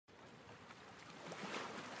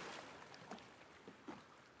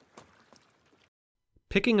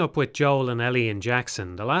Picking up with Joel and Ellie in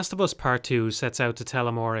Jackson, The Last of Us Part 2 sets out to tell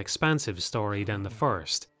a more expansive story than the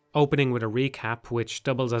first. Opening with a recap which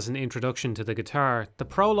doubles as an introduction to the guitar, the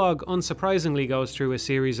prologue unsurprisingly goes through a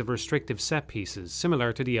series of restrictive set pieces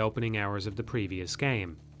similar to the opening hours of the previous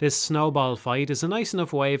game. This snowball fight is a nice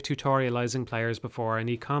enough way of tutorializing players before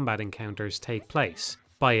any combat encounters take place.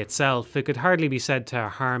 By itself, it could hardly be said to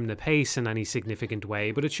harm the pace in any significant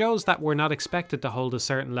way, but it shows that we're not expected to hold a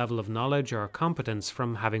certain level of knowledge or competence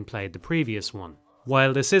from having played the previous one.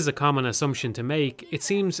 While this is a common assumption to make, it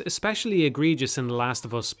seems especially egregious in The Last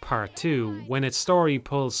of Us Part 2, when its story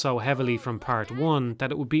pulls so heavily from Part 1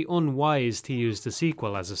 that it would be unwise to use the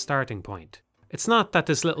sequel as a starting point. It's not that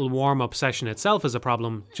this little warm-up session itself is a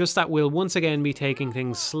problem, just that we'll once again be taking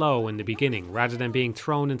things slow in the beginning, rather than being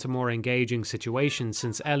thrown into more engaging situations,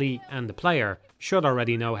 since Ellie and the player should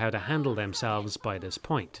already know how to handle themselves by this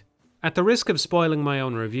point. At the risk of spoiling my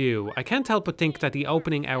own review, I can't help but think that the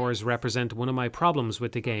opening hours represent one of my problems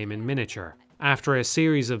with the game in miniature. After a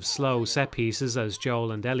series of slow set pieces as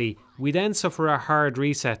Joel and Ellie, we then suffer a hard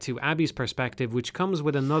reset to Abby's perspective, which comes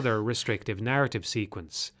with another restrictive narrative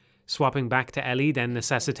sequence. Swapping back to Ellie then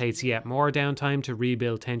necessitates yet more downtime to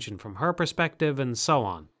rebuild tension from her perspective, and so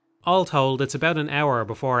on. All told, it's about an hour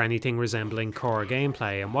before anything resembling core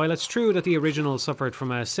gameplay, and while it's true that the original suffered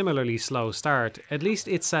from a similarly slow start, at least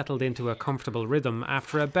it settled into a comfortable rhythm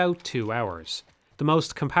after about 2 hours. The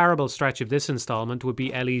most comparable stretch of this installment would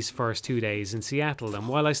be Ellie's first 2 days in Seattle, and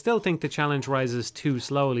while I still think the challenge rises too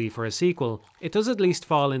slowly for a sequel, it does at least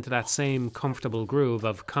fall into that same comfortable groove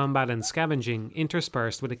of combat and scavenging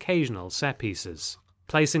interspersed with occasional set pieces.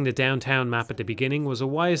 Placing the downtown map at the beginning was a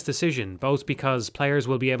wise decision, both because players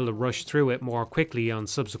will be able to rush through it more quickly on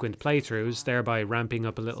subsequent playthroughs, thereby ramping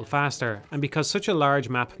up a little faster, and because such a large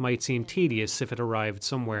map might seem tedious if it arrived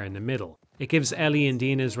somewhere in the middle. It gives Ellie and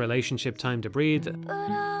Dina's relationship time to breathe,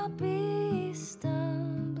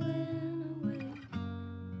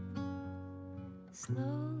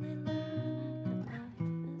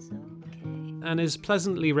 and is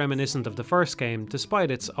pleasantly reminiscent of the first game despite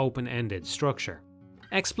its open-ended structure.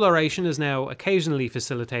 Exploration is now occasionally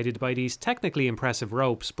facilitated by these technically impressive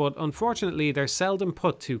ropes, but unfortunately they're seldom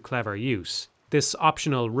put to clever use. This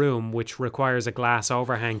optional room, which requires a glass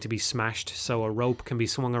overhang to be smashed so a rope can be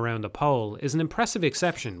swung around a pole, is an impressive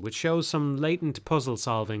exception which shows some latent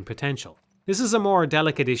puzzle-solving potential. This is a more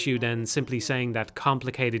delicate issue than simply saying that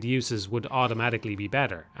complicated uses would automatically be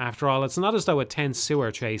better. After all, it's not as though a tense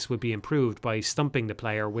sewer chase would be improved by stumping the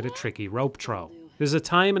player with a tricky rope throw. There's a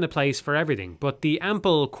time and a place for everything, but the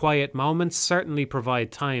ample, quiet moments certainly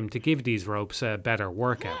provide time to give these ropes a better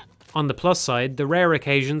workout. On the plus side, the rare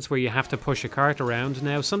occasions where you have to push a cart around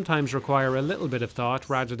now sometimes require a little bit of thought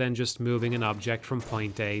rather than just moving an object from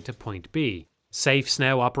point A to point B. Safes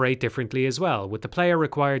now operate differently as well, with the player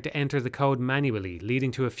required to enter the code manually,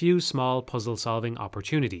 leading to a few small puzzle-solving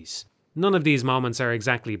opportunities. None of these moments are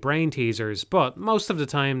exactly brain teasers, but most of the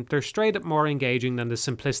time they're straight up more engaging than the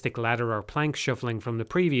simplistic ladder or plank shuffling from the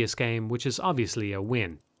previous game, which is obviously a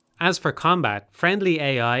win. As for combat, friendly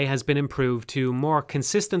AI has been improved to more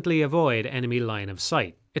consistently avoid enemy line of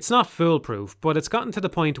sight. It's not foolproof, but it's gotten to the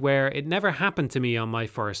point where it never happened to me on my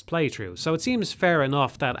first playthrough, so it seems fair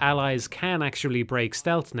enough that allies can actually break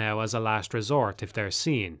stealth now as a last resort if they're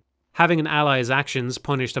seen. Having an ally's actions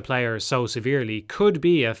punish the player so severely could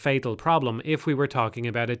be a fatal problem if we were talking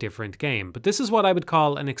about a different game, but this is what I would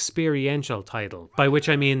call an experiential title, by which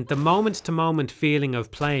I mean the moment-to-moment feeling of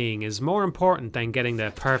playing is more important than getting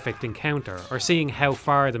the perfect encounter or seeing how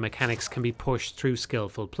far the mechanics can be pushed through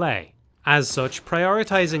skillful play. As such,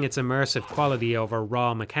 prioritizing its immersive quality over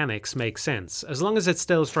raw mechanics makes sense, as long as it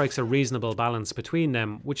still strikes a reasonable balance between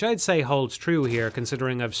them, which I'd say holds true here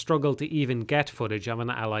considering I've struggled to even get footage of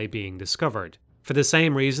an ally being discovered. For the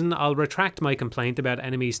same reason, I'll retract my complaint about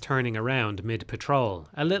enemies turning around mid-patrol.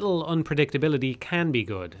 A little unpredictability can be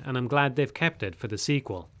good, and I'm glad they've kept it for the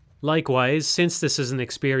sequel. Likewise, since this is an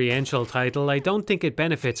experiential title, I don't think it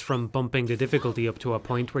benefits from bumping the difficulty up to a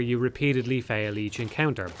point where you repeatedly fail each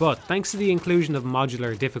encounter, but thanks to the inclusion of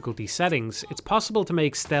modular difficulty settings, it's possible to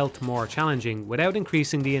make stealth more challenging without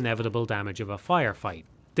increasing the inevitable damage of a firefight.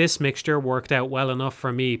 This mixture worked out well enough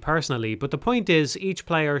for me personally, but the point is each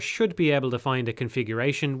player should be able to find a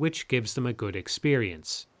configuration which gives them a good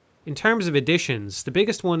experience. In terms of additions, the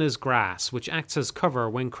biggest one is grass, which acts as cover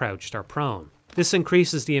when crouched or prone. This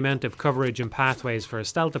increases the amount of coverage and pathways for a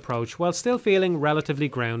stealth approach while still feeling relatively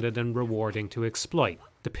grounded and rewarding to exploit.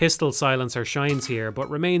 The pistol silencer shines here, but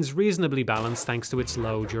remains reasonably balanced thanks to its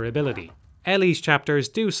low durability. Ellie's chapters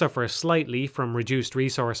do suffer slightly from reduced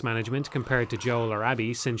resource management compared to Joel or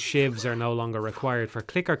Abby, since shivs are no longer required for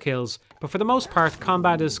clicker kills, but for the most part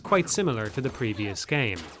combat is quite similar to the previous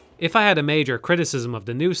game. If I had a major criticism of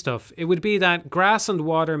the new stuff, it would be that grass and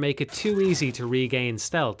water make it too easy to regain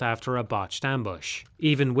stealth after a botched ambush.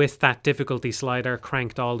 Even with that difficulty slider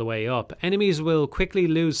cranked all the way up, enemies will quickly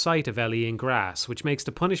lose sight of Ellie in grass, which makes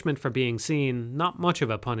the punishment for being seen not much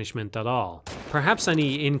of a punishment at all. Perhaps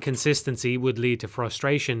any inconsistency would lead to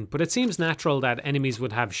frustration, but it seems natural that enemies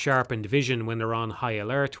would have sharpened vision when they're on high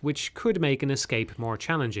alert, which could make an escape more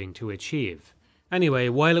challenging to achieve. Anyway,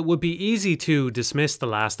 while it would be easy to dismiss The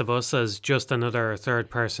Last of Us as just another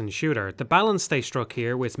third-person shooter, the balance they struck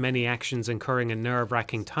here, with many actions incurring a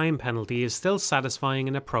nerve-wracking time penalty, is still satisfying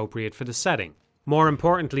and appropriate for the setting. More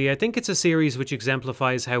importantly, I think it's a series which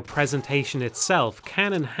exemplifies how presentation itself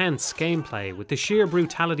can enhance gameplay, with the sheer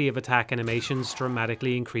brutality of attack animations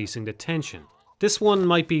dramatically increasing the tension. This one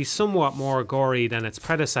might be somewhat more gory than its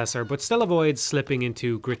predecessor, but still avoids slipping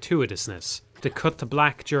into gratuitousness. The cut to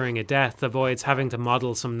black during a death avoids having to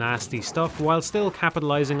model some nasty stuff while still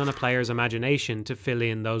capitalizing on a player's imagination to fill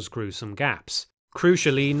in those gruesome gaps.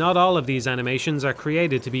 Crucially, not all of these animations are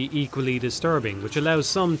created to be equally disturbing, which allows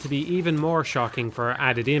some to be even more shocking for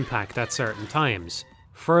added impact at certain times.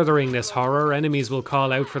 Furthering this horror, enemies will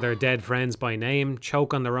call out for their dead friends by name,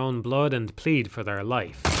 choke on their own blood, and plead for their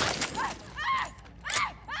life.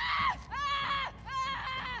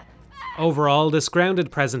 Overall, this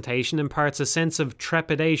grounded presentation imparts a sense of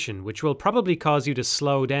trepidation, which will probably cause you to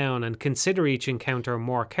slow down and consider each encounter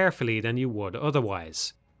more carefully than you would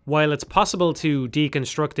otherwise. While it's possible to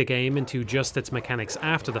deconstruct a game into just its mechanics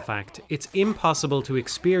after the fact, it's impossible to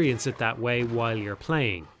experience it that way while you're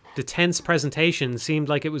playing. The tense presentation seemed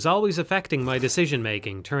like it was always affecting my decision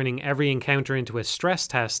making, turning every encounter into a stress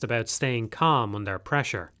test about staying calm under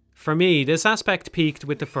pressure. For me, this aspect peaked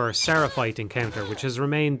with the first Seraphite encounter, which has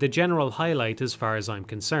remained the general highlight as far as I'm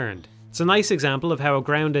concerned. It's a nice example of how a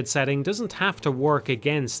grounded setting doesn't have to work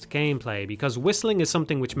against gameplay, because whistling is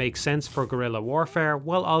something which makes sense for guerrilla warfare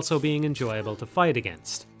while also being enjoyable to fight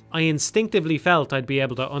against. I instinctively felt I'd be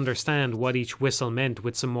able to understand what each whistle meant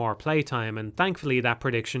with some more playtime, and thankfully that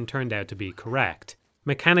prediction turned out to be correct.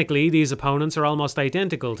 Mechanically, these opponents are almost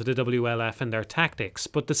identical to the WLF and their tactics,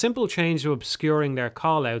 but the simple change of obscuring their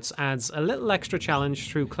callouts adds a little extra challenge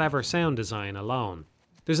through clever sound design alone.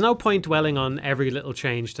 There's no point dwelling on every little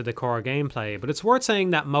change to the core gameplay, but it's worth saying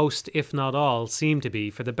that most, if not all, seem to be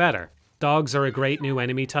for the better. Dogs are a great new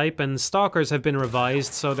enemy type, and stalkers have been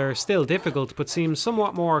revised so they're still difficult but seem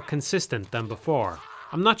somewhat more consistent than before.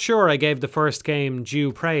 I'm not sure I gave the first game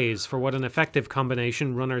due praise for what an effective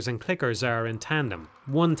combination runners and clickers are in tandem.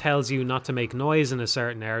 One tells you not to make noise in a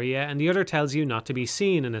certain area, and the other tells you not to be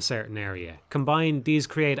seen in a certain area. Combined, these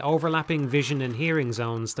create overlapping vision and hearing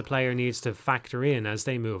zones the player needs to factor in as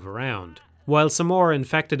they move around. While some more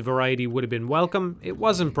infected variety would have been welcome, it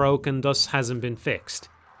wasn't broke and thus hasn't been fixed.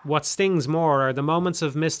 What stings more are the moments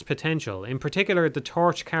of missed potential, in particular the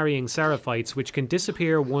torch-carrying Seraphites, which can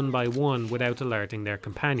disappear one by one without alerting their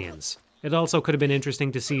companions. It also could have been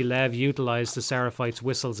interesting to see Lev utilise the Seraphites'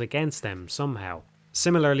 whistles against them somehow.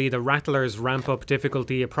 Similarly, the Rattlers ramp up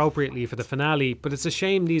difficulty appropriately for the finale, but it's a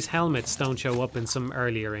shame these helmets don't show up in some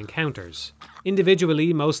earlier encounters.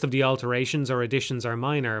 Individually, most of the alterations or additions are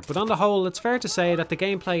minor, but on the whole, it's fair to say that the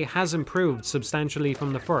gameplay has improved substantially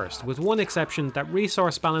from the first, with one exception: that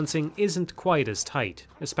resource balancing isn't quite as tight,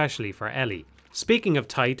 especially for Ellie. Speaking of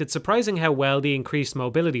tight, it's surprising how well the increased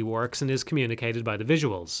mobility works and is communicated by the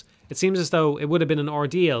visuals. It seems as though it would have been an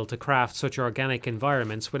ordeal to craft such organic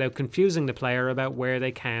environments without confusing the player about where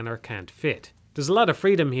they can or can't fit. There's a lot of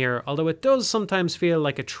freedom here, although it does sometimes feel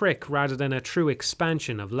like a trick rather than a true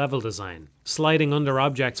expansion of level design. Sliding under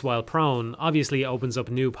objects while prone obviously opens up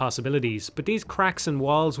new possibilities, but these cracks in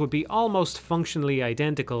walls would be almost functionally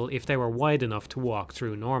identical if they were wide enough to walk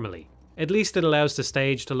through normally. At least it allows the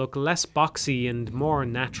stage to look less boxy and more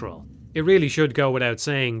natural. It really should go without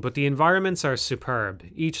saying, but the environments are superb.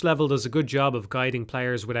 Each level does a good job of guiding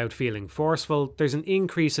players without feeling forceful, there's an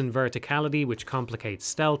increase in verticality which complicates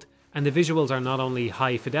stealth, and the visuals are not only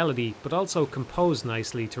high fidelity, but also composed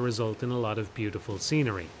nicely to result in a lot of beautiful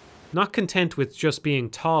scenery. Not content with just being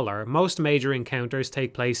taller, most major encounters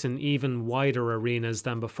take place in even wider arenas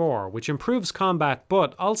than before, which improves combat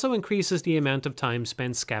but also increases the amount of time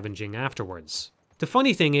spent scavenging afterwards. The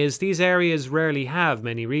funny thing is, these areas rarely have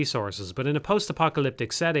many resources, but in a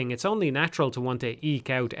post-apocalyptic setting, it's only natural to want to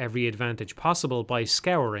eke out every advantage possible by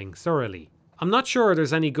scouring thoroughly. I'm not sure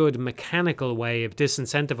there's any good mechanical way of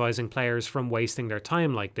disincentivizing players from wasting their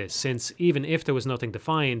time like this, since even if there was nothing to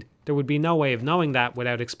find, there would be no way of knowing that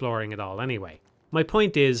without exploring it all anyway. My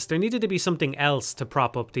point is, there needed to be something else to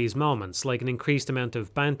prop up these moments, like an increased amount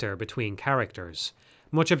of banter between characters.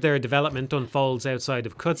 Much of their development unfolds outside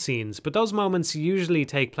of cutscenes, but those moments usually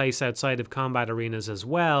take place outside of combat arenas as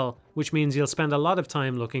well, which means you'll spend a lot of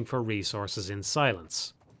time looking for resources in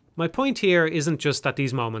silence. My point here isn't just that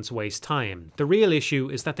these moments waste time. The real issue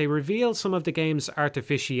is that they reveal some of the game's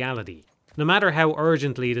artificiality. No matter how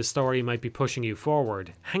urgently the story might be pushing you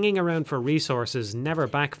forward, hanging around for resources never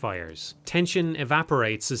backfires. Tension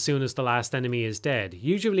evaporates as soon as the last enemy is dead,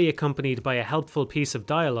 usually accompanied by a helpful piece of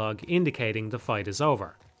dialogue indicating the fight is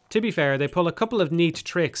over. To be fair, they pull a couple of neat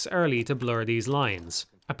tricks early to blur these lines.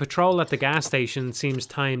 A patrol at the gas station seems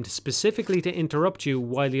timed specifically to interrupt you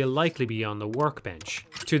while you'll likely be on the workbench.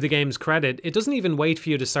 To the game's credit, it doesn't even wait for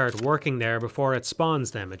you to start working there before it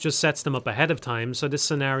spawns them, it just sets them up ahead of time, so this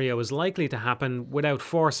scenario is likely to happen without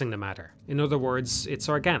forcing the matter. In other words, it's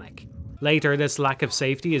organic. Later, this lack of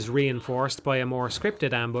safety is reinforced by a more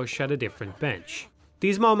scripted ambush at a different bench.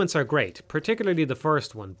 These moments are great, particularly the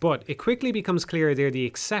first one, but it quickly becomes clear they're the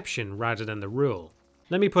exception rather than the rule.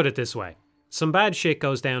 Let me put it this way. Some bad shit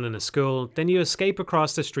goes down in a school, then you escape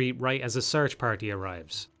across the street right as a search party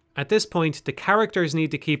arrives. At this point, the characters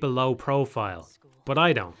need to keep a low profile, but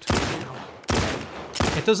I don't.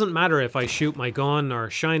 It doesn't matter if I shoot my gun or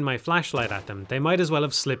shine my flashlight at them, they might as well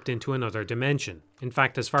have slipped into another dimension. In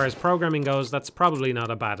fact, as far as programming goes, that's probably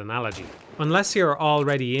not a bad analogy. Unless you're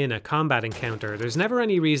already in a combat encounter, there's never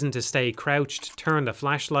any reason to stay crouched, turn the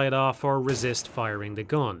flashlight off, or resist firing the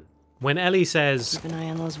gun. When Ellie says, "Keep an eye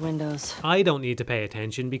on those windows," I don't need to pay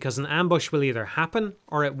attention because an ambush will either happen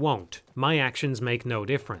or it won't. My actions make no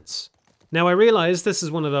difference. Now I realise this is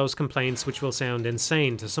one of those complaints which will sound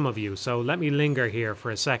insane to some of you, so let me linger here for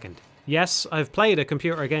a second. Yes, I've played a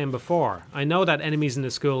computer game before. I know that enemies in the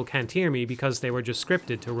school can't hear me because they were just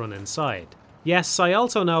scripted to run inside. Yes, I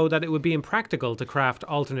also know that it would be impractical to craft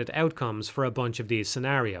alternate outcomes for a bunch of these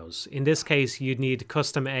scenarios. In this case, you'd need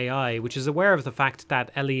custom AI, which is aware of the fact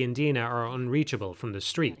that Ellie and Dina are unreachable from the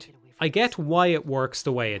street. I get why it works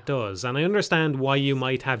the way it does, and I understand why you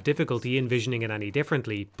might have difficulty envisioning it any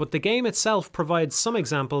differently, but the game itself provides some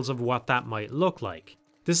examples of what that might look like.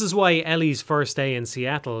 This is why Ellie's first day in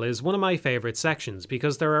Seattle is one of my favourite sections,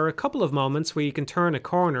 because there are a couple of moments where you can turn a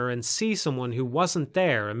corner and see someone who wasn't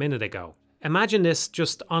there a minute ago. Imagine this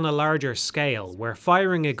just on a larger scale, where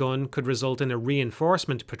firing a gun could result in a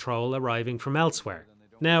reinforcement patrol arriving from elsewhere.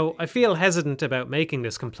 Now, I feel hesitant about making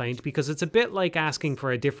this complaint because it's a bit like asking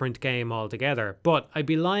for a different game altogether, but I'd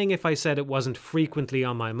be lying if I said it wasn't frequently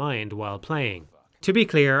on my mind while playing. To be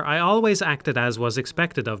clear, I always acted as was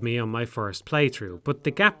expected of me on my first playthrough, but the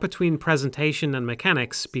gap between presentation and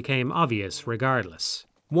mechanics became obvious regardless.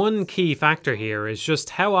 One key factor here is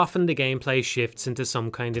just how often the gameplay shifts into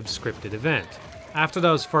some kind of scripted event. After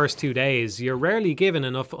those first 2 days, you're rarely given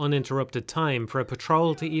enough uninterrupted time for a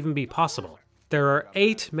patrol to even be possible. There are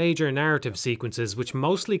 8 major narrative sequences which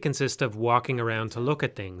mostly consist of walking around to look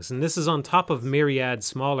at things, and this is on top of myriad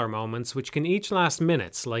smaller moments which can each last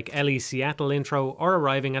minutes, like Ellie's Seattle intro or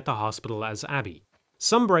arriving at the hospital as Abby.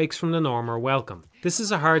 Some breaks from the norm are welcome. This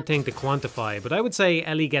is a hard thing to quantify, but I would say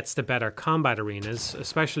Ellie gets the better combat arenas,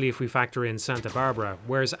 especially if we factor in Santa Barbara,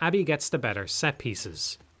 whereas Abby gets the better set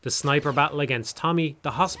pieces. The sniper battle against Tommy, the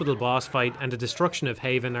hospital boss fight, and the destruction of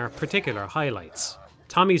Haven are particular highlights.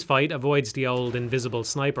 Tommy's fight avoids the old invisible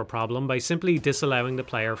sniper problem by simply disallowing the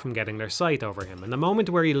player from getting their sight over him, and the moment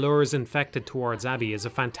where he lures infected towards Abby is a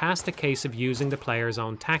fantastic case of using the player's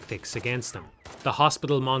own tactics against them. The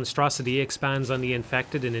hospital monstrosity expands on the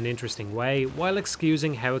infected in an interesting way, while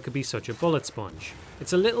excusing how it could be such a bullet sponge.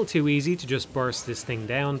 It's a little too easy to just burst this thing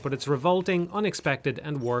down, but it's revolting, unexpected,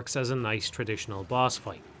 and works as a nice traditional boss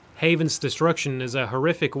fight. Haven's destruction is a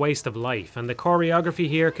horrific waste of life, and the choreography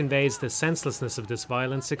here conveys the senselessness of this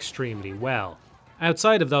violence extremely well.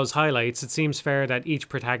 Outside of those highlights, it seems fair that each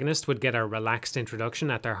protagonist would get a relaxed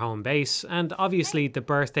introduction at their home base, and obviously the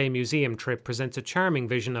birthday museum trip presents a charming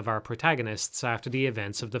vision of our protagonists after the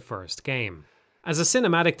events of the first game. As a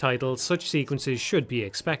cinematic title, such sequences should be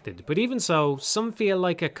expected, but even so, some feel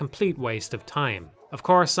like a complete waste of time. Of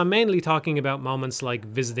course, I'm mainly talking about moments like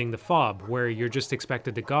visiting the fob, where you're just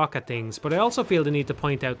expected to gawk at things, but I also feel the need to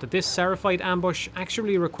point out that this Seraphite ambush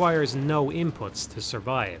actually requires no inputs to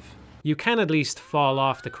survive. You can at least fall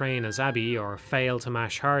off the crane as Abby, or fail to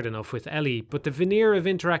mash hard enough with Ellie, but the veneer of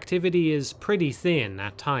interactivity is pretty thin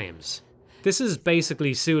at times. This is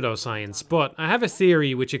basically pseudoscience, but I have a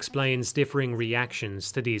theory which explains differing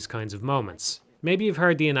reactions to these kinds of moments. Maybe you've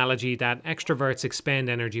heard the analogy that extroverts expend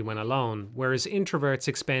energy when alone, whereas introverts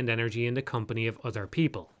expend energy in the company of other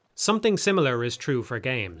people. Something similar is true for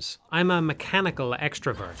games. I'm a mechanical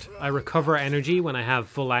extrovert. I recover energy when I have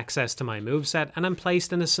full access to my moveset and I'm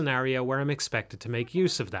placed in a scenario where I'm expected to make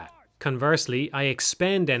use of that. Conversely, I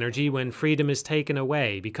expend energy when freedom is taken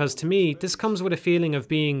away, because to me, this comes with a feeling of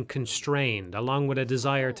being constrained, along with a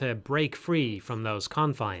desire to break free from those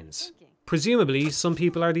confines. Presumably, some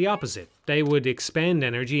people are the opposite. They would expend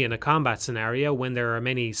energy in a combat scenario when there are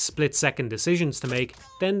many split-second decisions to make,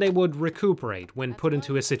 then they would recuperate when put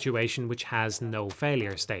into a situation which has no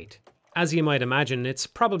failure state. As you might imagine, it's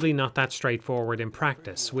probably not that straightforward in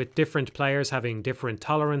practice, with different players having different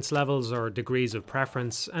tolerance levels or degrees of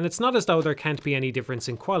preference, and it's not as though there can't be any difference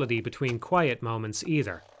in quality between quiet moments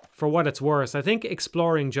either. For what it's worth, I think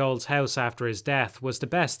exploring Joel's house after his death was the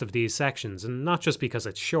best of these sections, and not just because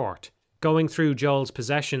it's short. Going through Joel's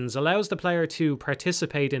possessions allows the player to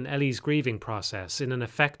participate in Ellie's grieving process in an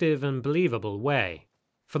effective and believable way.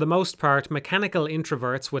 For the most part, mechanical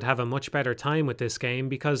introverts would have a much better time with this game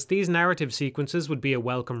because these narrative sequences would be a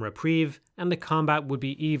welcome reprieve and the combat would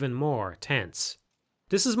be even more tense.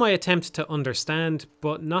 This is my attempt to understand,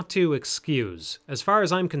 but not to excuse. As far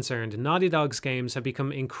as I'm concerned, Naughty Dog's games have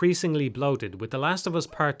become increasingly bloated, with The Last of Us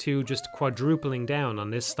Part 2 just quadrupling down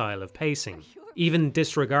on this style of pacing. Even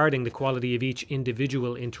disregarding the quality of each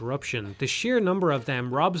individual interruption, the sheer number of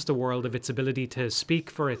them robs the world of its ability to speak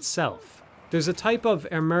for itself. There's a type of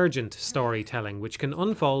emergent storytelling which can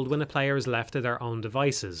unfold when a player is left to their own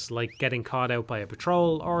devices, like getting caught out by a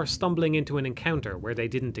patrol or stumbling into an encounter where they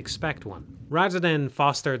didn't expect one. Rather than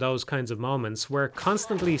foster those kinds of moments, we're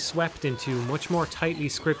constantly swept into much more tightly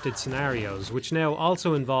scripted scenarios, which now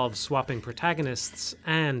also involve swapping protagonists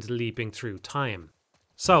and leaping through time.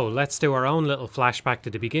 So let's do our own little flashback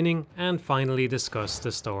to the beginning and finally discuss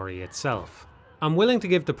the story itself. I'm willing to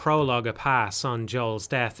give the prologue a pass on Joel's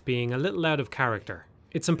death being a little out of character.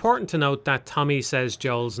 It's important to note that Tommy says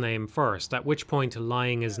Joel's name first, at which point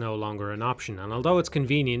lying is no longer an option, and although it's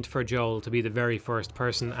convenient for Joel to be the very first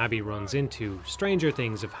person Abby runs into, stranger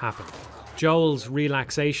things have happened. Joel's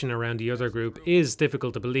relaxation around the other group is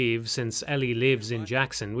difficult to believe since Ellie lives in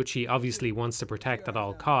Jackson, which he obviously wants to protect at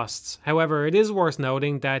all costs. However, it is worth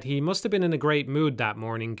noting that he must have been in a great mood that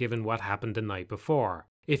morning given what happened the night before.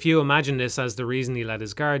 If you imagine this as the reason he let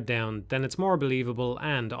his guard down, then it's more believable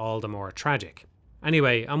and all the more tragic.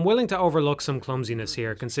 Anyway, I'm willing to overlook some clumsiness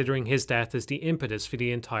here considering his death is the impetus for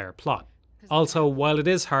the entire plot. Also, while it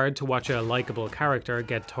is hard to watch a likeable character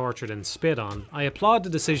get tortured and spit on, I applaud the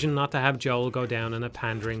decision not to have Joel go down in a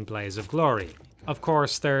pandering blaze of glory. Of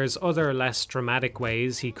course, there's other less dramatic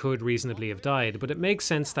ways he could reasonably have died, but it makes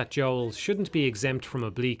sense that Joel shouldn't be exempt from a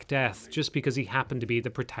bleak death just because he happened to be the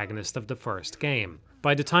protagonist of the first game.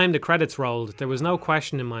 By the time the credits rolled, there was no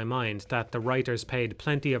question in my mind that the writers paid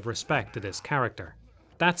plenty of respect to this character.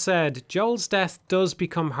 That said, Joel's death does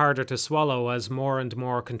become harder to swallow as more and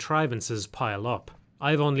more contrivances pile up.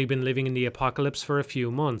 I've only been living in the apocalypse for a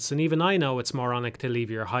few months, and even I know it's moronic to leave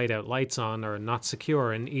your hideout lights on or not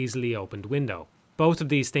secure an easily opened window. Both of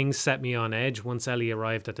these things set me on edge once Ellie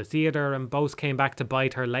arrived at the theatre, and both came back to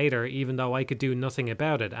bite her later even though I could do nothing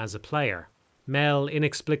about it as a player. Mel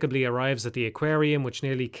inexplicably arrives at the aquarium, which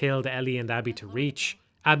nearly killed Ellie and Abby to reach.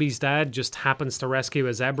 Abby's dad just happens to rescue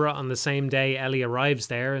a zebra on the same day Ellie arrives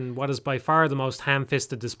there in what is by far the most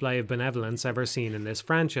ham-fisted display of benevolence ever seen in this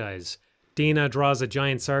franchise. Dina draws a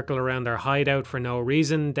giant circle around their hideout for no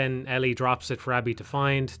reason, then Ellie drops it for Abby to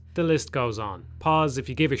find. The list goes on. Pause if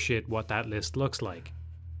you give a shit what that list looks like.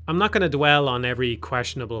 I'm not going to dwell on every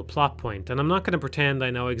questionable plot point, and I'm not going to pretend I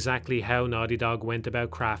know exactly how Naughty Dog went about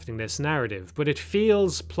crafting this narrative, but it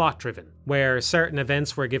feels plot-driven, where certain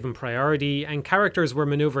events were given priority and characters were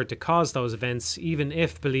maneuvered to cause those events even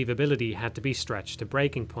if believability had to be stretched to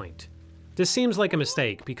breaking point. This seems like a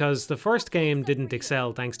mistake, because the first game didn't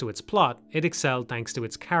excel thanks to its plot, it excelled thanks to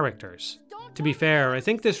its characters. To be fair, I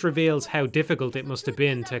think this reveals how difficult it must have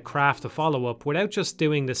been to craft a follow-up without just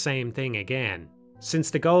doing the same thing again.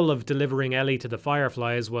 Since the goal of delivering Ellie to the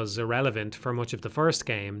Fireflies was irrelevant for much of the first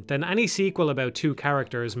game, then any sequel about two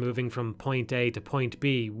characters moving from point A to point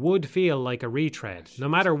B would feel like a retread, no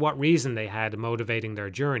matter what reason they had motivating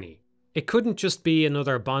their journey. It couldn't just be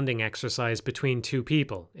another bonding exercise between two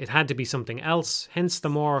people, it had to be something else, hence the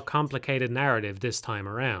more complicated narrative this time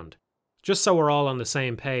around. Just so we're all on the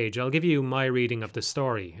same page, I'll give you my reading of the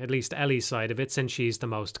story, at least Ellie's side of it since she's the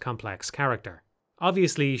most complex character.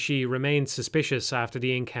 Obviously, she remained suspicious after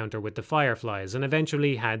the encounter with the Fireflies and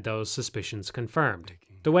eventually had those suspicions confirmed.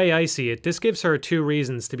 The way I see it, this gives her two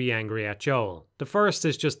reasons to be angry at Joel. The first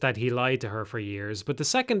is just that he lied to her for years, but the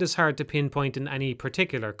second is hard to pinpoint in any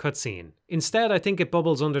particular cutscene. Instead, I think it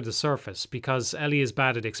bubbles under the surface, because Ellie is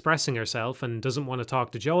bad at expressing herself and doesn't want to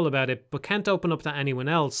talk to Joel about it, but can't open up to anyone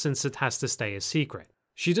else since it has to stay a secret.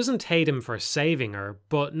 She doesn't hate him for saving her,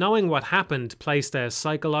 but knowing what happened placed a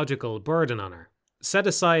psychological burden on her. Set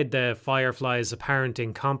aside the Firefly's apparent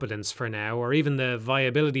incompetence for now, or even the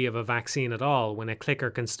viability of a vaccine at all when a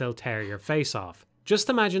clicker can still tear your face off. Just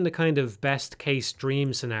imagine the kind of best case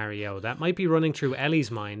dream scenario that might be running through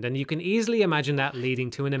Ellie's mind, and you can easily imagine that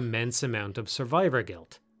leading to an immense amount of survivor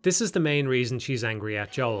guilt. This is the main reason she's angry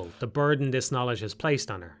at Joel, the burden this knowledge has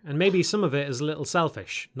placed on her, and maybe some of it is a little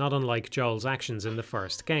selfish, not unlike Joel's actions in the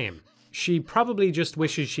first game. She probably just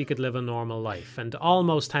wishes she could live a normal life, and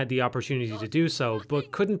almost had the opportunity to do so,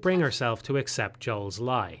 but couldn't bring herself to accept Joel's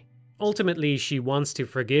lie. Ultimately, she wants to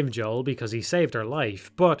forgive Joel because he saved her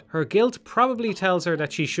life, but her guilt probably tells her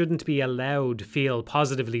that she shouldn't be allowed to feel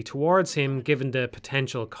positively towards him given the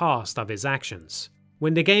potential cost of his actions.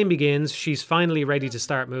 When the game begins, she's finally ready to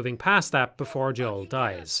start moving past that before Joel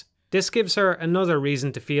dies. This gives her another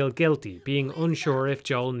reason to feel guilty, being unsure if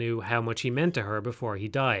Joel knew how much he meant to her before he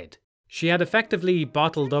died. She had effectively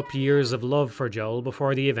bottled up years of love for Joel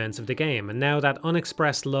before the events of the game, and now that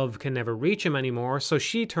unexpressed love can never reach him anymore, so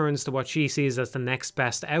she turns to what she sees as the next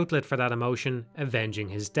best outlet for that emotion, avenging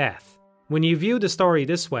his death. When you view the story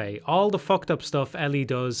this way, all the fucked up stuff Ellie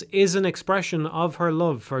does is an expression of her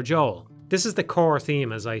love for Joel. This is the core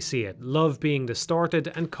theme as I see it, love being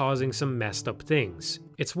distorted and causing some messed up things.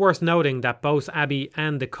 It's worth noting that both Abby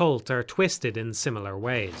and the cult are twisted in similar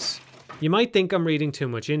ways. You might think I'm reading too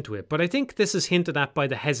much into it, but I think this is hinted at by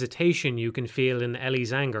the hesitation you can feel in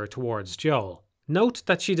Ellie's anger towards Joel. Note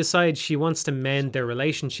that she decides she wants to mend their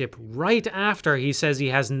relationship right after he says he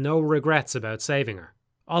has no regrets about saving her.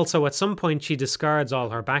 Also, at some point she discards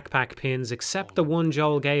all her backpack pins except the one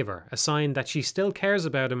Joel gave her, a sign that she still cares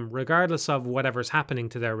about him regardless of whatever's happening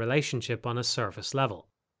to their relationship on a surface level.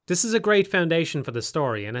 This is a great foundation for the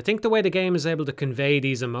story, and I think the way the game is able to convey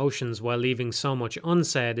these emotions while leaving so much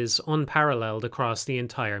unsaid is unparalleled across the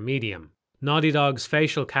entire medium. Naughty Dog's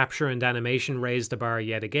facial capture and animation raised the bar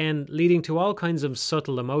yet again, leading to all kinds of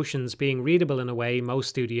subtle emotions being readable in a way most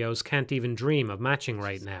studios can't even dream of matching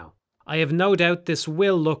right now. I have no doubt this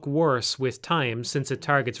will look worse with time since it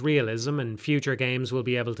targets realism and future games will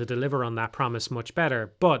be able to deliver on that promise much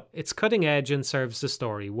better, but it's cutting edge and serves the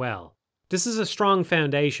story well. This is a strong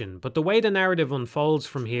foundation, but the way the narrative unfolds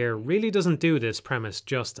from here really doesn't do this premise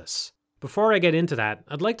justice. Before I get into that,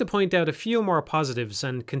 I'd like to point out a few more positives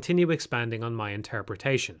and continue expanding on my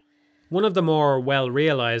interpretation. One of the more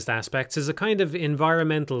well-realized aspects is a kind of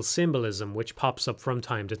environmental symbolism which pops up from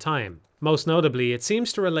time to time. Most notably, it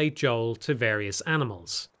seems to relate Joel to various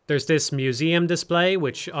animals. There's this museum display,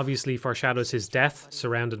 which obviously foreshadows his death,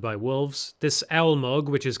 surrounded by wolves, this owl mug,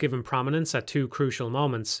 which is given prominence at two crucial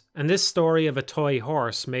moments, and this story of a toy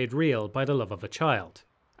horse made real by the love of a child.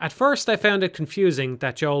 At first I found it confusing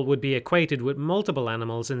that Joel would be equated with multiple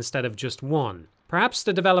animals instead of just one. Perhaps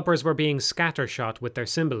the developers were being scattershot with their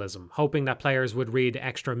symbolism, hoping that players would read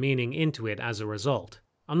extra meaning into it as a result.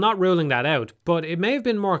 I'm not ruling that out, but it may have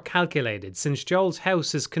been more calculated since Joel's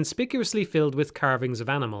house is conspicuously filled with carvings of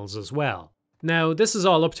animals as well. Now, this is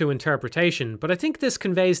all up to interpretation, but I think this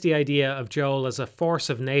conveys the idea of Joel as a force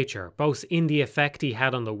of nature, both in the effect he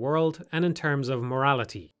had on the world and in terms of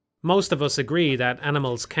morality. Most of us agree that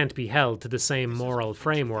animals can't be held to the same moral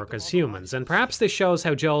framework as humans, and perhaps this shows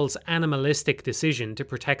how Joel's animalistic decision to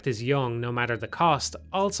protect his young no matter the cost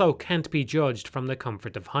also can't be judged from the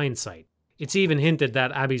comfort of hindsight. It's even hinted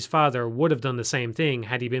that Abby's father would have done the same thing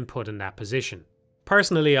had he been put in that position.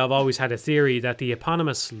 Personally, I've always had a theory that the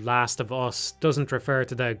eponymous Last of Us doesn't refer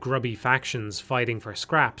to the grubby factions fighting for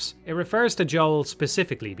scraps. It refers to Joel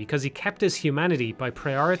specifically because he kept his humanity by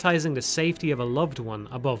prioritizing the safety of a loved one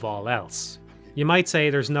above all else. You might say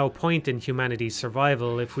there's no point in humanity's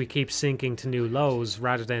survival if we keep sinking to new lows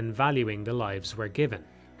rather than valuing the lives we're given.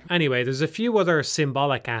 Anyway, there's a few other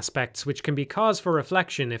symbolic aspects which can be cause for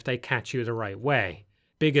reflection if they catch you the right way.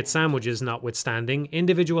 Bigot sandwiches notwithstanding,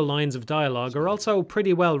 individual lines of dialogue are also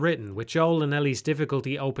pretty well written, with Joel and Ellie's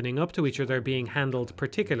difficulty opening up to each other being handled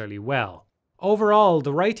particularly well. Overall,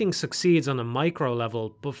 the writing succeeds on a micro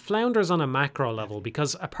level, but flounders on a macro level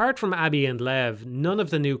because apart from Abby and Lev, none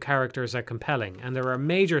of the new characters are compelling, and there are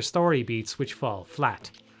major story beats which fall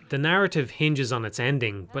flat. The narrative hinges on its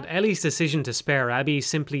ending, but Ellie's decision to spare Abby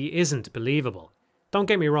simply isn't believable. Don't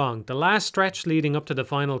get me wrong, the last stretch leading up to the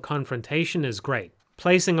final confrontation is great.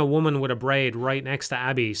 Placing a woman with a braid right next to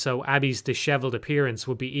Abby so Abby's dishevelled appearance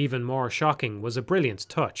would be even more shocking was a brilliant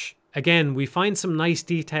touch. Again, we find some nice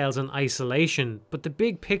details in isolation, but the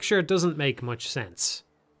big picture doesn't make much sense.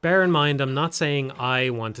 Bear in mind, I'm not saying I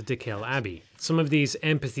wanted to kill Abby. Some of these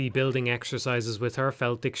empathy building exercises with her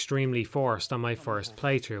felt extremely forced on my first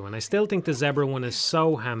playthrough, and I still think the zebra one is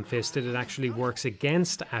so ham-fisted it actually works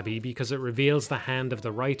against Abby because it reveals the hand of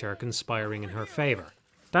the writer conspiring in her favour.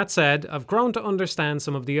 That said, I've grown to understand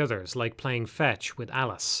some of the others, like playing fetch with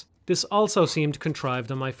Alice. This also seemed contrived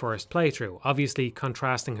on my first playthrough, obviously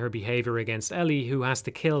contrasting her behaviour against Ellie, who has to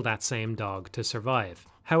kill that same dog to survive.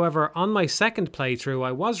 However, on my second playthrough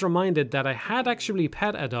I was reminded that I had actually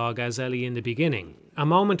pet a dog as Ellie in the beginning. A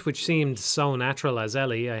moment which seemed so natural as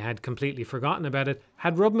Ellie, I had completely forgotten about it,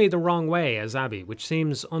 had rubbed me the wrong way as Abby, which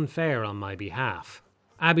seems unfair on my behalf.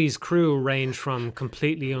 Abby's crew range from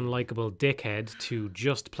completely unlikable dickhead to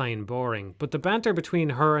just plain boring, but the banter between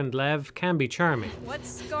her and Lev can be charming.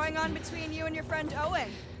 What's going on between you and your friend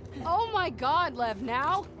Owen? Oh my god, Lev,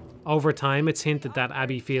 now? Over time, it's hinted that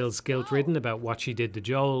Abby feels guilt-ridden about what she did to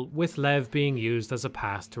Joel, with Lev being used as a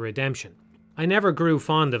path to redemption. I never grew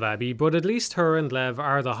fond of Abby, but at least her and Lev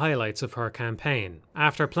are the highlights of her campaign.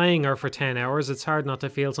 After playing her for 10 hours, it's hard not to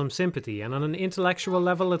feel some sympathy, and on an intellectual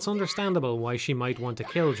level it's understandable why she might want to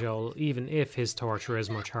kill Joel, even if his torture is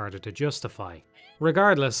much harder to justify.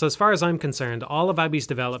 Regardless, as far as I'm concerned, all of Abby's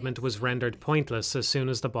development was rendered pointless as soon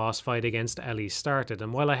as the boss fight against Ellie started,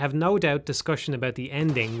 and while I have no doubt discussion about the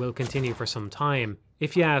ending will continue for some time,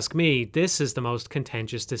 if you ask me, this is the most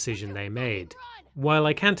contentious decision they made. While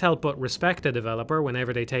I can't help but respect a developer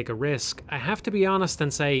whenever they take a risk, I have to be honest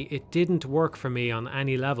and say it didn't work for me on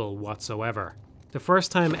any level whatsoever. The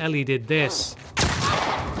first time Ellie did this,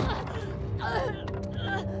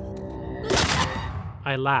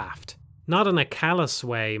 I laughed. Not in a callous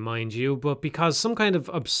way, mind you, but because some kind of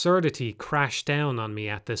absurdity crashed down on me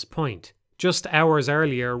at this point. Just hours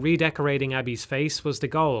earlier, redecorating Abby's face was the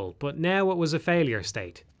goal, but now it was a failure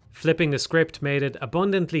state. Flipping the script made it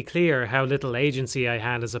abundantly clear how little agency I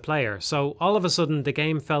had as a player, so all of a sudden the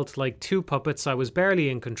game felt like two puppets I was barely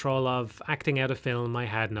in control of, acting out a film I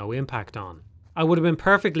had no impact on. I would have been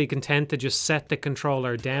perfectly content to just set the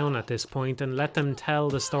controller down at this point and let them tell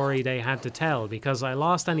the story they had to tell, because I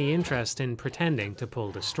lost any interest in pretending to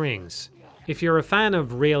pull the strings. If you're a fan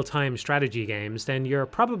of real-time strategy games, then you're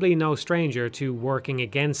probably no stranger to working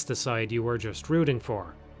against the side you were just rooting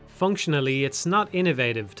for. Functionally, it's not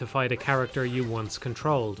innovative to fight a character you once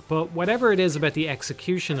controlled, but whatever it is about the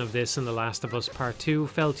execution of this in The Last of Us Part 2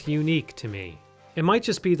 felt unique to me. It might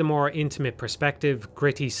just be the more intimate perspective,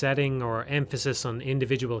 gritty setting, or emphasis on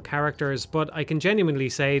individual characters, but I can genuinely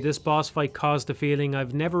say this boss fight caused a feeling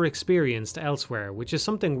I've never experienced elsewhere, which is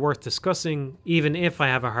something worth discussing, even if I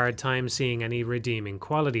have a hard time seeing any redeeming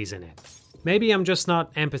qualities in it. Maybe I'm just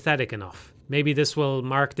not empathetic enough. Maybe this will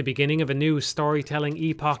mark the beginning of a new storytelling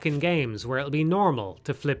epoch in games where it'll be normal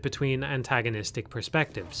to flip between antagonistic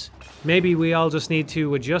perspectives. Maybe we all just need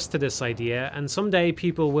to adjust to this idea, and someday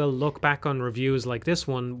people will look back on reviews like this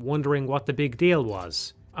one wondering what the big deal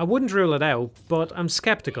was. I wouldn't rule it out, but I'm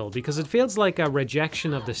skeptical because it feels like a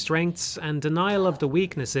rejection of the strengths and denial of the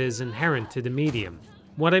weaknesses inherent to the medium.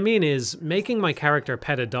 What I mean is, making my character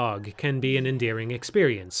pet a dog can be an endearing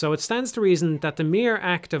experience, so it stands to reason that the mere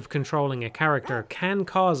act of controlling a character can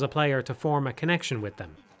cause a player to form a connection with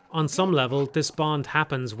them. On some level, this bond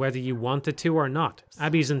happens whether you want it to or not.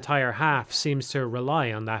 Abby's entire half seems to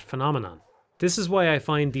rely on that phenomenon. This is why I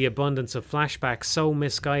find the abundance of flashbacks so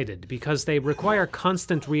misguided, because they require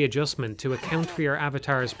constant readjustment to account for your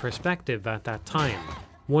avatar's perspective at that time.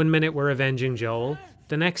 1 minute we're avenging Joel,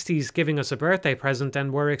 the next he's giving us a birthday present,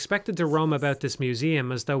 and we're expected to roam about this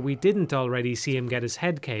museum as though we didn't already see him get his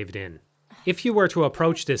head caved in. If you were to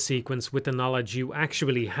approach this sequence with the knowledge you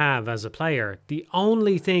actually have as a player, the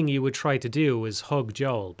only thing you would try to do is hug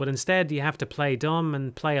Joel, but instead you have to play dumb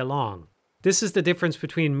and play along. This is the difference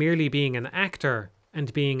between merely being an actor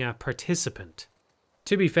and being a participant.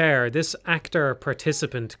 To be fair, this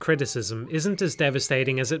actor-participant criticism isn't as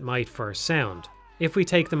devastating as it might first sound. If we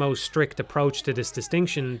take the most strict approach to this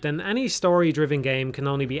distinction, then any story-driven game can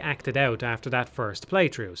only be acted out after that first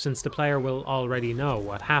playthrough, since the player will already know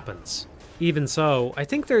what happens. Even so, I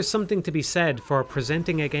think there's something to be said for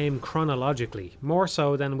presenting a game chronologically, more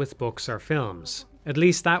so than with books or films. At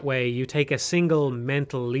least that way, you take a single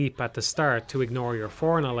mental leap at the start to ignore your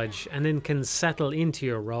foreknowledge, and then can settle into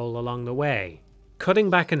your role along the way.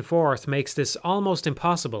 Cutting back and forth makes this almost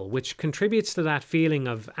impossible, which contributes to that feeling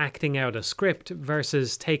of acting out a script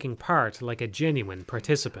versus taking part like a genuine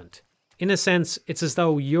participant. In a sense, it's as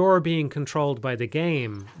though you're being controlled by the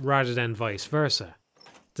game rather than vice versa.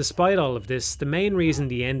 Despite all of this, the main reason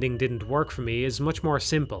the ending didn't work for me is much more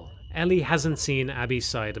simple. Ellie hasn't seen Abby's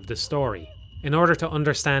side of the story. In order to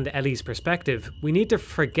understand Ellie's perspective, we need to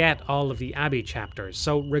forget all of the Abby chapters,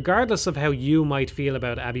 so regardless of how you might feel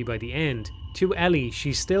about Abby by the end, to Ellie,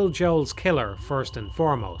 she's still Joel's killer first and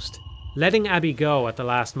foremost. Letting Abby go at the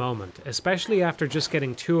last moment, especially after just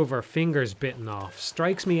getting 2 of her fingers bitten off,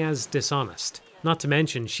 strikes me as dishonest. Not to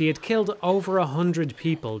mention, she had killed over 100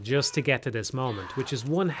 people just to get to this moment, which is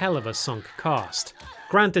one hell of a sunk cost.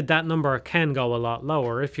 Granted, that number can go a lot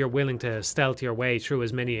lower if you're willing to stealth your way through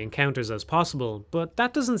as many encounters as possible, but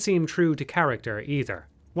that doesn't seem true to character either.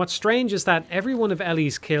 What's strange is that every one of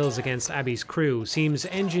Ellie's kills against Abby's crew seems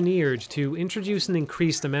engineered to introduce an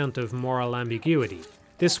increased amount of moral ambiguity.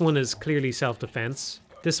 This one is clearly self-defense.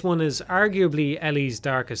 This one is arguably Ellie's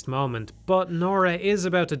darkest moment, but Nora is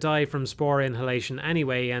about to die from spore inhalation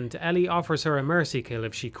anyway, and Ellie offers her a mercy kill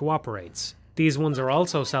if she cooperates. These ones are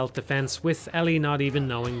also self-defense, with Ellie not even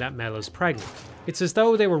knowing that Mel is pregnant. It's as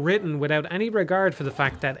though they were written without any regard for the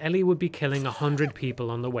fact that Ellie would be killing 100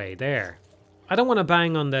 people on the way there. I don't want to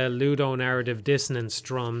bang on the ludonarrative dissonance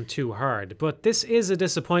drum too hard, but this is a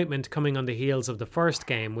disappointment coming on the heels of the first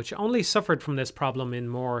game, which only suffered from this problem in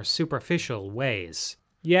more superficial ways.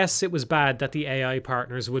 Yes, it was bad that the AI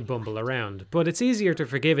partners would bumble around, but it's easier to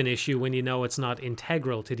forgive an issue when you know it's not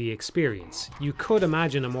integral to the experience. You could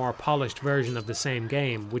imagine a more polished version of the same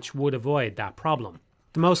game, which would avoid that problem.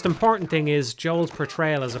 The most important thing is Joel's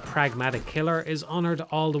portrayal as a pragmatic killer is honoured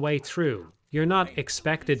all the way through. You're not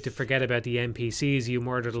expected to forget about the NPCs you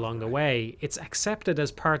murdered along the way, it's accepted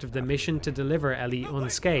as part of the mission to deliver Ellie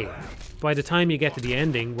unscathed. By the time you get to the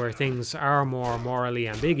ending, where things are more morally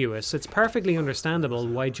ambiguous, it's perfectly understandable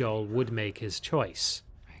why Joel would make his choice.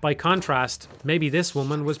 By contrast, maybe this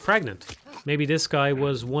woman was pregnant. Maybe this guy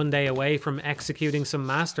was one day away from executing some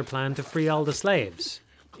master plan to free all the slaves.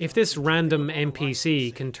 If this random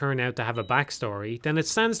NPC can turn out to have a backstory, then it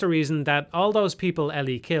stands to reason that all those people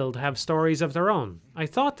Ellie killed have stories of their own. I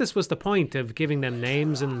thought this was the point of giving them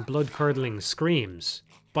names and blood-curdling screams.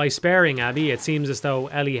 By sparing Abby, it seems as though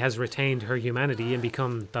Ellie has retained her humanity and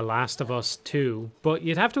become the last of us too, but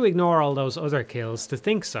you'd have to ignore all those other kills to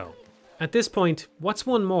think so. At this point, what's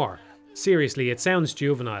one more? Seriously, it sounds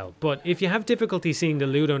juvenile, but if you have difficulty seeing the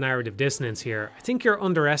ludonarrative dissonance here, I think you're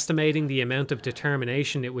underestimating the amount of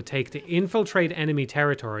determination it would take to infiltrate enemy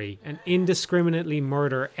territory and indiscriminately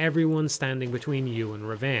murder everyone standing between you and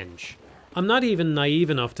revenge. I'm not even naive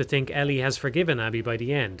enough to think Ellie has forgiven Abby by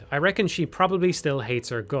the end. I reckon she probably still hates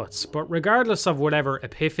her guts, but regardless of whatever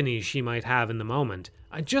epiphanies she might have in the moment,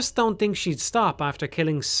 I just don't think she'd stop after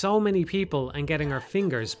killing so many people and getting her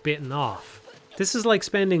fingers bitten off. This is like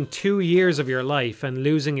spending 2 years of your life and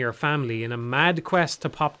losing your family in a mad quest to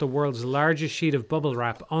pop the world's largest sheet of bubble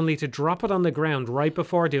wrap only to drop it on the ground right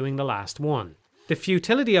before doing the last one. The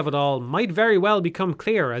futility of it all might very well become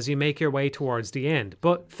clear as you make your way towards the end,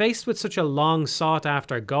 but faced with such a long sought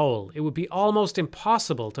after goal, it would be almost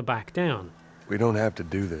impossible to back down. We don't have to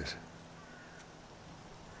do this.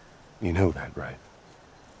 You know that, right?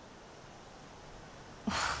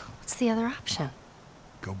 What's the other option?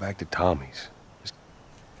 Go back to Tommy's. Just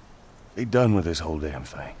be done with this whole damn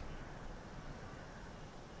thing.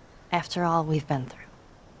 After all we've been through.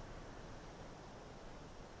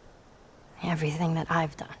 Everything that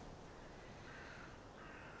I've done.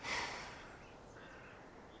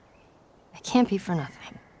 It can't be for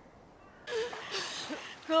nothing.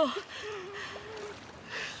 Oh.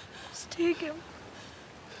 Just take him.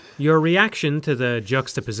 Your reaction to the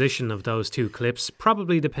juxtaposition of those two clips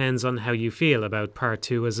probably depends on how you feel about Part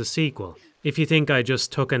 2 as a sequel. If you think I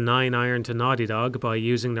just took a 9-iron to Naughty Dog by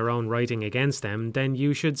using their own writing against them, then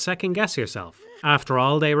you should second guess yourself. After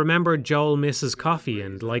all, they remembered Joel misses coffee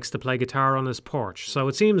and likes to play guitar on his porch, so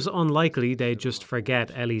it seems unlikely they'd just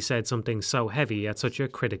forget Ellie said something so heavy at such a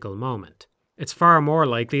critical moment. It's far more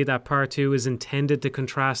likely that Part 2 is intended to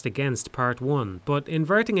contrast against Part 1, but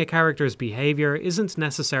inverting a character's behaviour isn't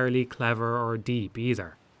necessarily clever or deep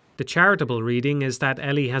either. The charitable reading is that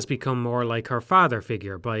Ellie has become more like her father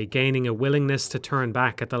figure by gaining a willingness to turn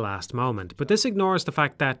back at the last moment, but this ignores the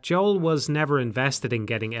fact that Joel was never invested in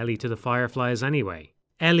getting Ellie to the Fireflies anyway.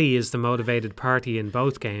 Ellie is the motivated party in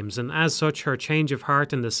both games, and as such her change of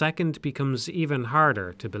heart in the second becomes even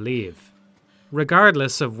harder to believe.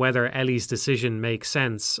 Regardless of whether Ellie's decision makes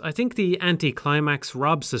sense, I think the anticlimax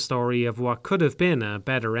robs the story of what could have been a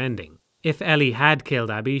better ending. If Ellie had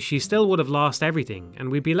killed Abby, she still would have lost everything, and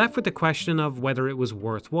we'd be left with the question of whether it was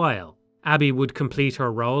worthwhile. Abby would complete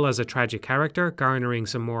her role as a tragic character, garnering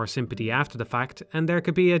some more sympathy after the fact, and there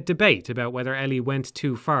could be a debate about whether Ellie went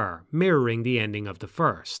too far, mirroring the ending of the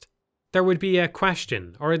first. there would be a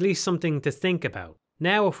question, or at least something to think about.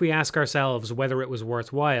 Now if we ask ourselves whether it was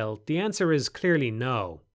worthwhile, the answer is clearly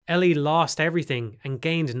no. Ellie lost everything and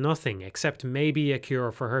gained nothing except maybe a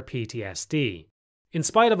cure for her PTSD. In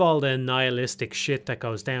spite of all the nihilistic shit that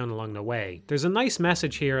goes down along the way, there's a nice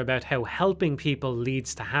message here about how helping people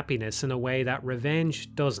leads to happiness in a way that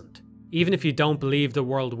revenge doesn't. Even if you don't believe the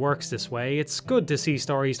world works this way, it's good to see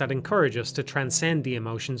stories that encourage us to transcend the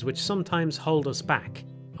emotions which sometimes hold us back.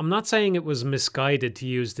 I'm not saying it was misguided to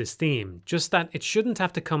use this theme, just that it shouldn't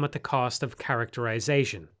have to come at the cost of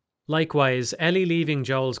characterization. Likewise, Ellie leaving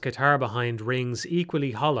Joel's guitar behind rings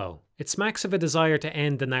equally hollow. It smacks of a desire to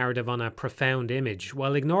end the narrative on a profound image,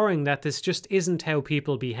 while ignoring that this just isn't how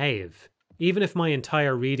people behave. Even if my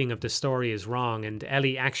entire reading of the story is wrong and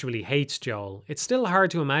Ellie actually hates Joel, it's still hard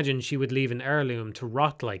to imagine she would leave an heirloom to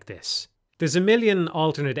rot like this. There's a million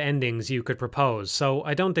alternate endings you could propose, so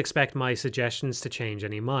I don't expect my suggestions to change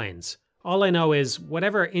any minds. All I know is,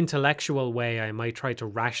 whatever intellectual way I might try to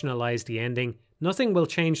rationalize the ending, nothing will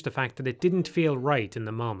change the fact that it didn't feel right in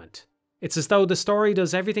the moment. It's as though the story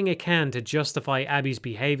does everything it can to justify Abby's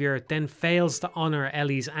behaviour, then fails to honour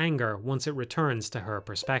Ellie's anger once it returns to her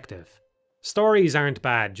perspective. Stories aren't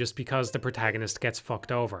bad just because the protagonist gets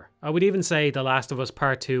fucked over. I would even say The Last of Us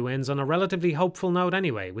Part 2 ends on a relatively hopeful note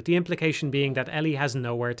anyway, with the implication being that Ellie has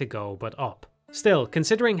nowhere to go but up. Still,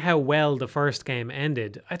 considering how well the first game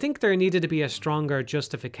ended, I think there needed to be a stronger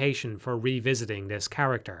justification for revisiting this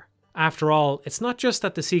character. After all, it's not just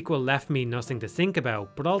that the sequel left me nothing to think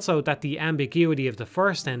about, but also that the ambiguity of the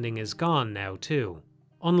first ending is gone now too.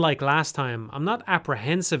 Unlike last time, I'm not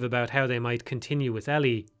apprehensive about how they might continue with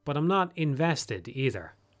Ellie, but I'm not invested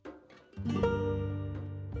either.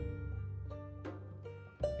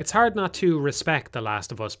 It's hard not to respect The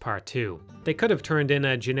Last of Us Part 2. They could have turned in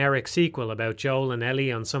a generic sequel about Joel and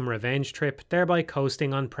Ellie on some revenge trip, thereby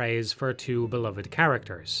coasting on praise for two beloved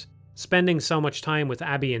characters. Spending so much time with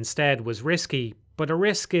Abby instead was risky, but a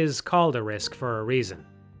risk is called a risk for a reason.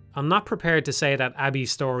 I'm not prepared to say that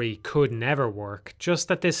Abby's story could never work, just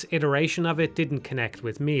that this iteration of it didn't connect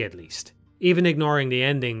with me at least. Even ignoring the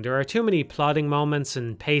ending, there are too many plotting moments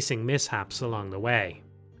and pacing mishaps along the way.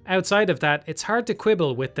 Outside of that, it's hard to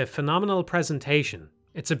quibble with the phenomenal presentation.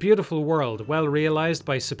 It's a beautiful world, well realised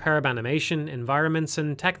by superb animation, environments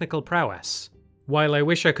and technical prowess. While I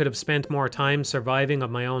wish I could have spent more time surviving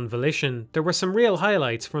of my own volition, there were some real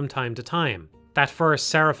highlights from time to time. That first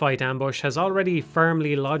Seraphite ambush has already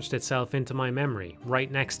firmly lodged itself into my memory, right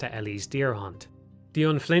next to Ellie's deer hunt. The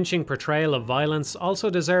unflinching portrayal of violence also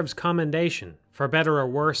deserves commendation. For better or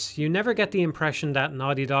worse, you never get the impression that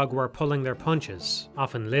Naughty Dog were pulling their punches,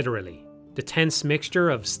 often literally. The tense mixture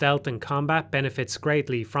of stealth and combat benefits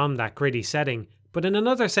greatly from that gritty setting, but in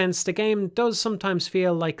another sense the game does sometimes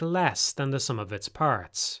feel like less than the sum of its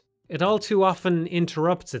parts. It all too often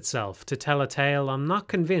interrupts itself to tell a tale I'm not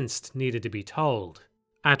convinced needed to be told.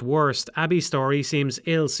 At worst, Abby's story seems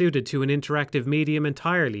ill-suited to an interactive medium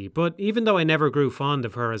entirely, but even though I never grew fond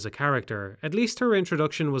of her as a character, at least her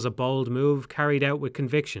introduction was a bold move carried out with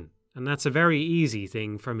conviction, and that's a very easy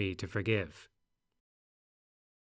thing for me to forgive.